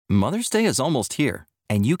Mother's Day is almost here,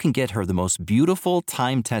 and you can get her the most beautiful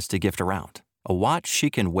time-tested gift around, a watch she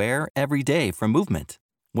can wear every day from Movement.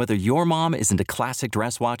 Whether your mom is into classic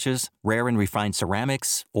dress watches, rare and refined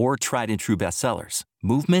ceramics, or tried-and-true bestsellers,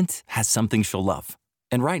 Movement has something she'll love.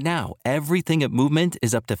 And right now, everything at Movement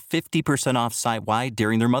is up to 50% off site-wide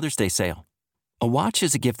during their Mother's Day sale. A watch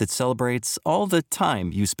is a gift that celebrates all the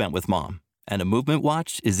time you spent with mom, and a Movement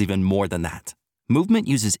watch is even more than that. Movement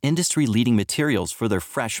uses industry-leading materials for their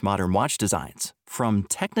fresh modern watch designs, from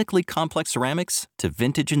technically complex ceramics to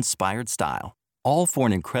vintage-inspired style, all for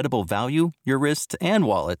an incredible value your wrist and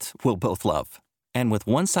wallet will both love. And with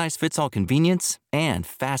one-size-fits-all convenience and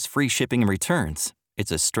fast free shipping and returns,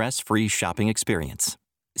 it's a stress-free shopping experience.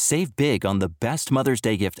 Save big on the best Mother's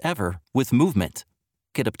Day gift ever with Movement.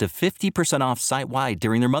 Get up to 50% off site-wide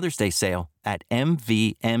during their Mother's Day sale at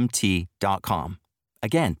mvmt.com.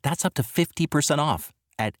 Again, that's up to 50% off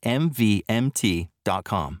at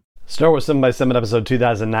mvmt.com. Star Wars 7x7 episode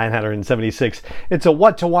 2976. It's a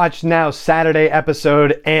What to Watch Now Saturday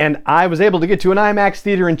episode, and I was able to get to an IMAX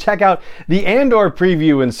theater and check out the Andor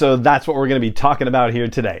preview, and so that's what we're going to be talking about here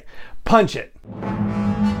today. Punch it!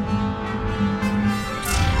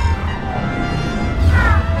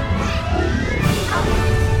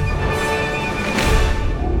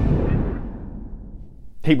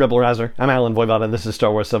 Hey Rebel Rouser, I'm Alan Voivod and this is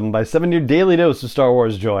Star Wars 7x7, your daily dose of Star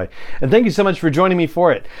Wars joy. And thank you so much for joining me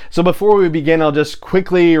for it. So before we begin, I'll just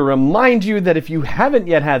quickly remind you that if you haven't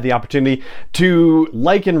yet had the opportunity to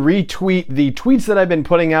like and retweet the tweets that I've been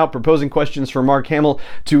putting out proposing questions for Mark Hamill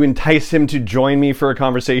to entice him to join me for a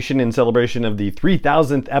conversation in celebration of the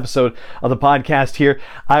 3000th episode of the podcast here,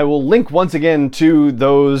 I will link once again to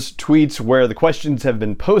those tweets where the questions have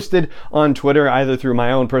been posted on Twitter, either through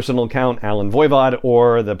my own personal account, Alan Voivod,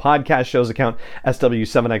 or the podcast show's account,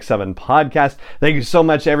 SW7x7 Podcast. Thank you so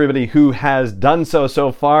much to everybody who has done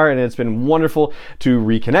so far, and it's been wonderful to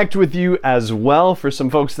reconnect with you as well for some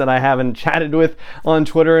folks that I haven't chatted with on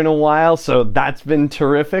Twitter in a while, so that's been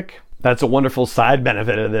terrific. That's a wonderful side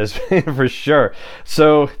benefit of this for sure.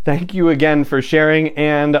 So thank you again for sharing.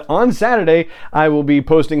 And on Saturday, I will be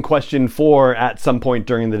posting question 4 at some point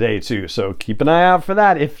during the day too. So keep an eye out for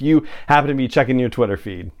that if you happen to be checking your Twitter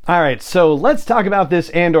feed. All right, so let's talk about this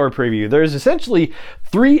Andor preview. There's essentially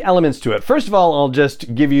 3 elements to it. First of all, I'll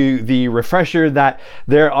just give you the refresher that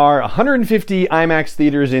there are 150 IMAX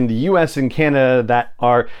theaters in the US and Canada that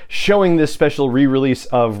are showing this special re-release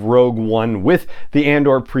of Rogue One with the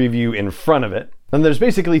Andor preview in front of it. And there's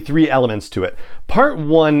basically 3 elements to it. Part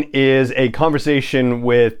 1 is a conversation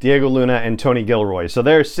with Diego Luna and Tony Gilroy. So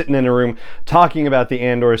they're sitting in a room talking about the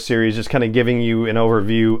Andor series, just kind of giving you an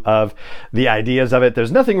overview of the ideas of it.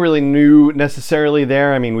 There's nothing really new necessarily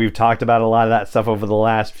there. I mean, we've talked about a lot of that stuff over the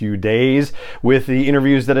last few days with the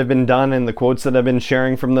interviews that have been done and the quotes that I've been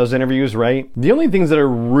sharing from those interviews, right? The only things that are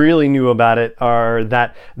really new about it are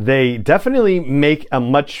that they definitely make a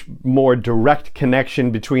much more direct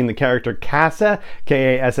connection between the character Kassa,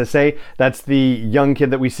 Kassa, that's the young kid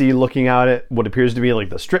that we see looking out at what appears to be like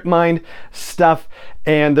the strip mine stuff.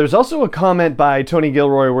 And there's also a comment by Tony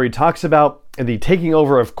Gilroy where he talks about the taking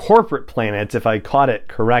over of corporate planets, if I caught it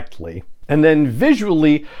correctly. And then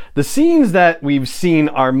visually, the scenes that we've seen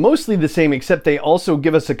are mostly the same, except they also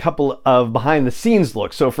give us a couple of behind the scenes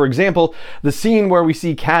looks. So for example, the scene where we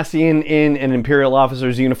see Cassian in an Imperial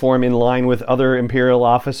officer's uniform in line with other Imperial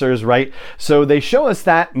officers, right? So they show us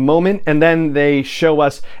that moment, and then they show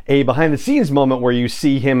us a behind the scenes moment where you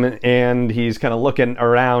see him and he's kind of looking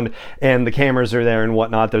around and the cameras are there and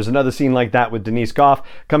whatnot. There's another scene like that with Denise Goff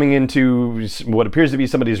coming into what appears to be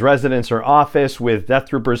somebody's residence or office with Death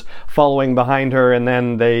Troopers following behind her, and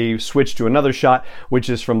then they switch to another shot which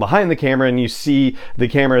is from behind the camera, and you see the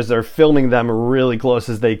cameras, they're filming them really close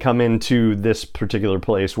as they come into this particular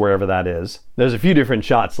place, wherever that is. There's a few different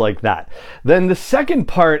shots like that. Then the second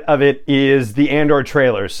part of it is the Andor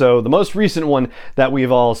trailer, so the most recent one that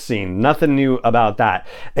we've all seen. Nothing new about that.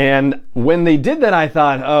 And when they did that, I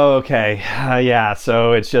thought, oh, okay, yeah,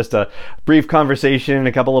 so it's just a brief conversation,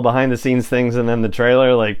 a couple of behind the scenes things, and then the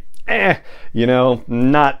trailer, like, not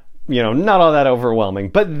all that overwhelming.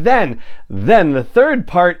 But then the third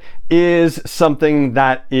part is something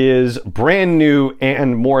that is brand new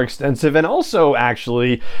and more extensive, and also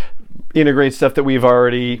actually integrates stuff that we've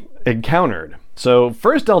already encountered. So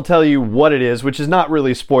first I'll tell you what it is, which is not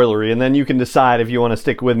really spoilery, and then you can decide if you want to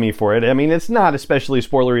stick with me for it. I mean, it's not especially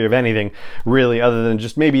spoilery of anything, really, other than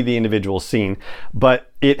just maybe the individual scene. But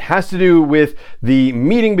it has to do with the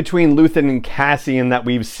meeting between Luthen and Cassian that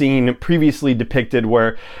we've seen previously depicted,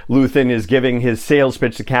 where Luthen is giving his sales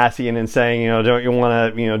pitch to Cassian and saying, don't you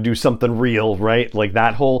want to, do something real, right? Like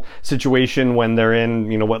that whole situation when they're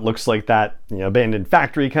in, what looks like that, abandoned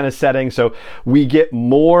factory kind of setting. So we get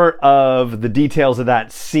more of the details of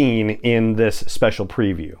that scene in this special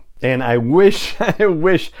preview. And I wish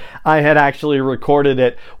I had actually recorded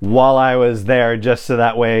it while I was there, just so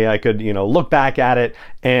that way I could, look back at it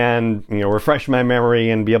and, refresh my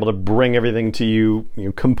memory and be able to bring everything to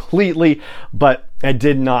you, completely. But I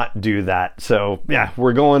did not do that. So yeah,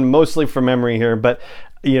 we're going mostly from memory here, but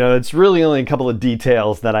it's really only a couple of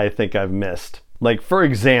details that I think I've missed. Like, for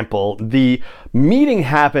example, the meeting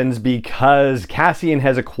happens because Cassian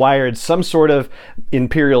has acquired some sort of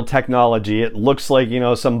Imperial technology. It looks like,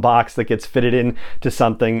 some box that gets fitted into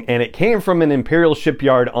something, and it came from an Imperial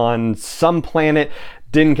shipyard on some planet.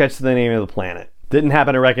 Didn't catch the name of the planet. Didn't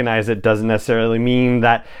happen to recognize it. Doesn't necessarily mean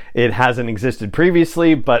that it hasn't existed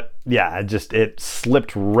previously, but yeah, it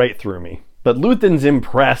slipped right through me. But Luthen's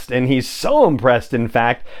impressed, and he's so impressed, in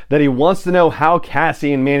fact, that he wants to know how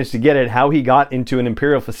Cassian managed to get it, how he got into an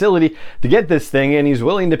Imperial facility to get this thing, and he's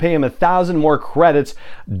willing to pay him 1,000 more credits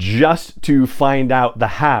just to find out the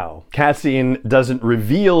how. Cassian doesn't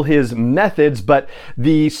reveal his methods, but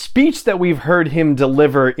the speech that we've heard him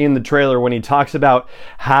deliver in the trailer when he talks about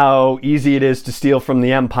how easy it is to steal from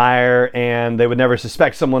the Empire, and they would never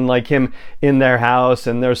suspect someone like him in their house,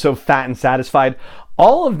 and they're so fat and satisfied,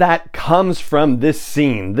 all of that comes from this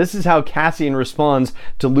scene. This is how Cassian responds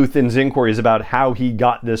to Luthen's inquiries about how he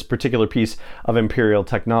got this particular piece of Imperial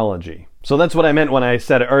technology. So that's what I meant when I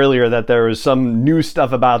said earlier that there is some new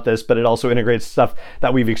stuff about this, but it also integrates stuff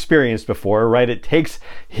that we've experienced before, right? It takes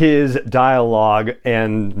his dialogue,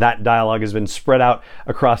 and that dialogue has been spread out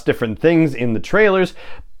across different things in the trailers,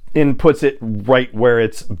 and puts it right where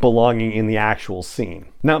it's belonging in the actual scene.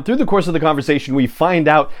 Now, through the course of the conversation, we find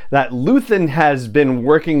out that Luthen has been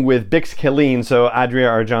working with Bix Caleen, so Adria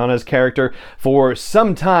Arjana's character, for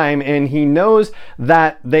some time, and he knows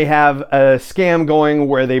that they have a scam going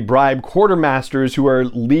where they bribe quartermasters who are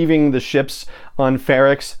leaving the ships on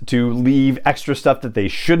Ferrix to leave extra stuff that they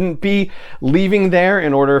shouldn't be leaving there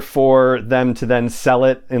in order for them to then sell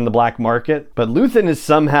it in the black market. But Luthen has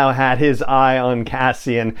somehow had his eye on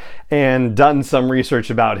Cassian and done some research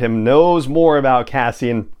about him, knows more about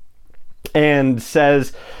Cassian, and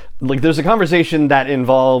says, there's a conversation that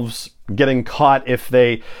involves getting caught if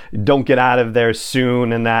they don't get out of there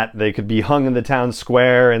soon, and that they could be hung in the town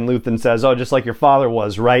square, and Luthen says, just like your father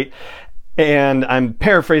was, right? And I'm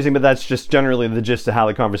paraphrasing, but that's just generally the gist of how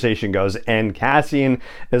the conversation goes. And Cassian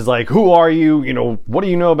is like, who are you? What do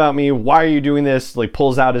you know about me? Why are you doing this?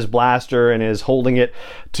 Pulls out his blaster and is holding it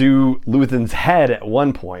to Luthen's head at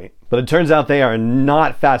one point. But it turns out they are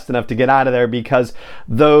not fast enough to get out of there, because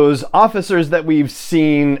those officers that we've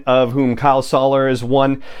seen, of whom Kyle Soller is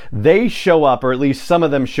one, they show up, or at least some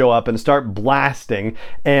of them show up, and start blasting.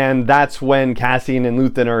 And that's when Cassian and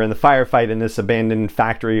Luthen are in the firefight in this abandoned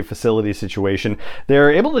factory facility situation. They're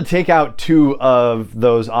able to take out 2 of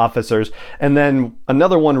those officers, and then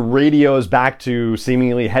another one radios back to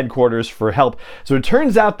seemingly headquarters for help. So it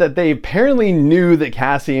turns out that they apparently knew that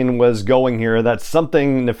Cassian was going here, that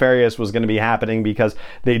something nefarious was going to be happening, because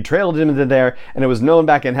they trailed him into there, and it was known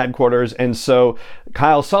back in headquarters. And so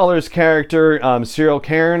Kyle Soller's character, Cyril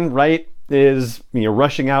Cairn, right, is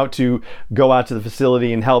rushing out to go out to the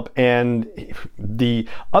facility and help, and the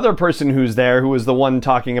other person who's there, who was the one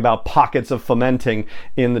talking about pockets of fomenting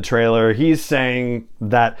in the trailer, he's saying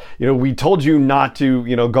that we told you not to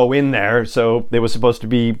go in there, so it was supposed to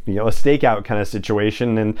be a stakeout kind of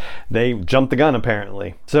situation, and they jumped the gun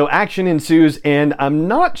apparently. So action ensues, and I'm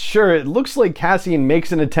not sure, it looks like Cassian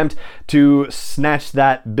makes an attempt to snatch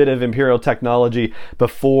that bit of Imperial technology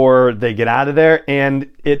before they get out of there, and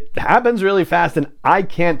it happens really fast, and I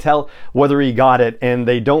can't tell whether he got it, and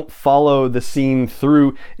they don't follow the scene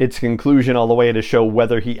through its conclusion all the way to show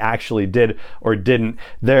whether he actually did or didn't.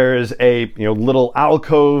 There's a little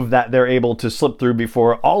alcove that they're able to slip through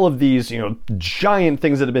before all of these giant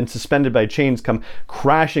things that have been suspended by chains come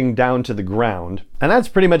crashing down to the ground. And that's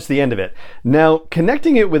pretty much the end of it. Now,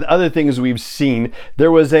 connecting it with other things we've seen,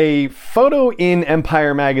 there was a photo in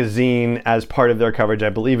Empire magazine as part of their coverage.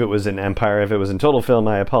 I believe it was in Empire. If it was in Total Film,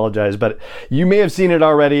 I apologize, but you may have seen it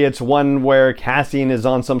already. It's one where Cassian is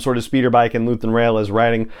on some sort of speeder bike and Luthen Rail is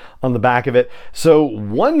riding on the back of it. So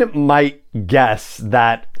one might guess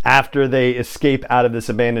that after they escape out of this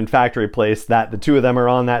abandoned factory place, that the two of them are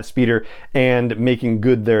on that speeder and making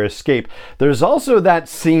good their escape. There's also that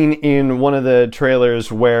scene in one of the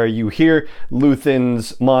trailers where you hear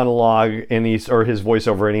Luthen's monologue and his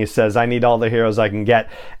voiceover, and he says, "I need all the heroes I can get."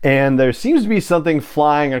 And there seems to be something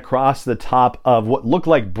flying across the top of what look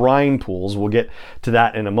like brine pools. We'll get to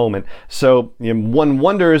that in a moment. So one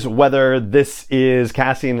wonders whether this is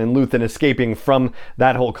Cassian and Luthen escaping from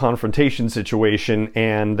that whole confrontation situation,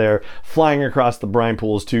 and they're flying across the brine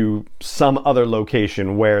pools to some other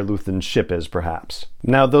location where Luthen's ship is, perhaps.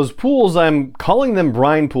 Now, those pools, I'm calling them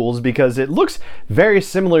brine pools because it looks very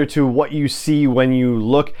similar to what you see when you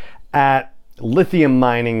look at lithium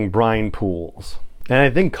mining brine pools. And I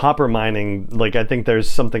think copper mining, I think there's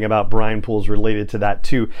something about brine pools related to that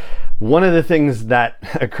too. One of the things that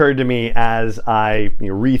occurred to me as I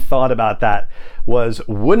rethought about that was,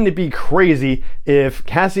 wouldn't it be crazy if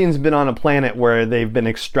Cassian's been on a planet where they've been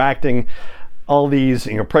extracting all these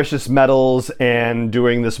precious metals and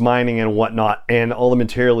doing this mining and whatnot, and all the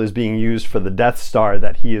material is being used for the Death Star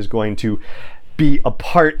that he is going to be a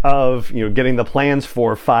part of, getting the plans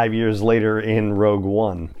for 5 years later in Rogue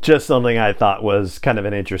One. Just something I thought was kind of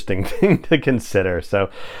an interesting thing to consider. So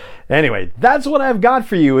anyway, that's what I've got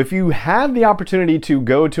for you. If you have the opportunity to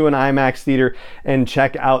go to an IMAX theater and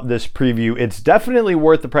check out this preview, it's definitely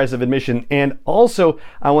worth the price of admission. And also,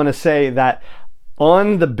 I want to say that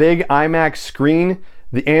on the big IMAX screen,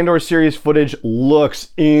 the Andor series footage looks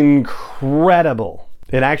incredible.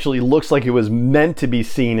 It actually looks like it was meant to be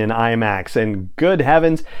seen in IMAX, and good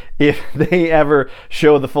heavens, if they ever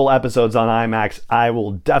show the full episodes on IMAX, I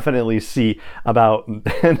will definitely see about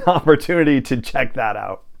an opportunity to check that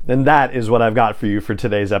out. And that is what I've got for you for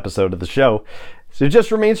today's episode of the show. So it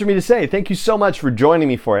just remains for me to say thank you so much for joining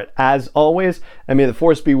me for it, as always, and may the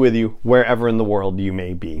Force be with you wherever in the world you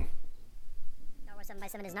may be.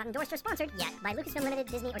 7 is not endorsed or sponsored yet by Lucasfilm Limited,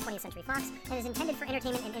 Disney, or 20th Century Fox, and is intended for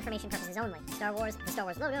entertainment and information purposes only. Star Wars, the Star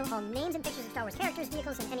Wars logo, all names and pictures of Star Wars characters,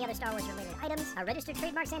 vehicles, and any other Star Wars related items are registered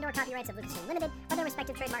trademarks and/or copyrights of Lucasfilm Limited, or their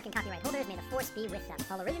respective trademark and copyright holders. May the Force be with them.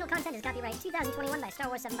 All original content is copyright 2021 by Star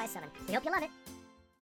Wars 7x7. We hope you love it.